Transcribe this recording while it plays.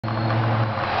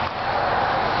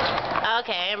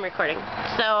Okay, I'm recording.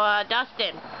 So,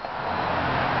 Dustin.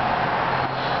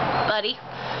 Buddy.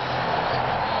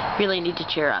 Really need to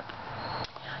cheer up.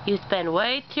 You spend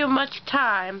way too much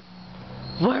time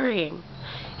worrying.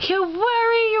 You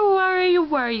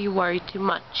worry too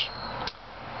much.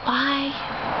 Why?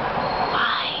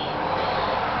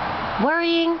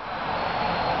 Worrying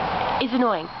is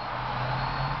annoying.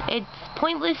 It's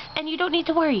pointless, and you don't need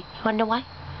to worry. You wanna know why?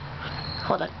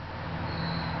 Hold on.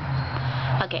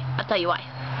 Okay, I'll tell you why.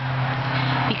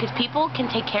 Because people can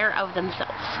take care of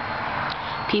themselves.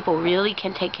 People really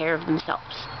can take care of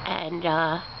themselves. And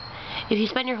if you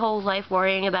spend your whole life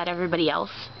worrying about everybody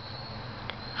else,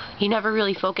 you never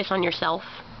really focus on yourself.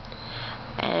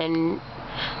 And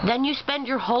then you spend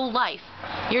your whole life,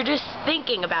 you're just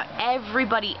thinking about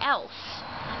everybody else.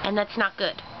 And that's not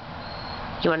good.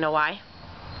 You wanna know why?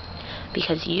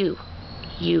 Because you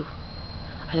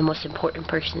are the most important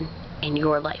person in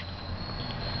your life.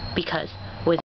 Because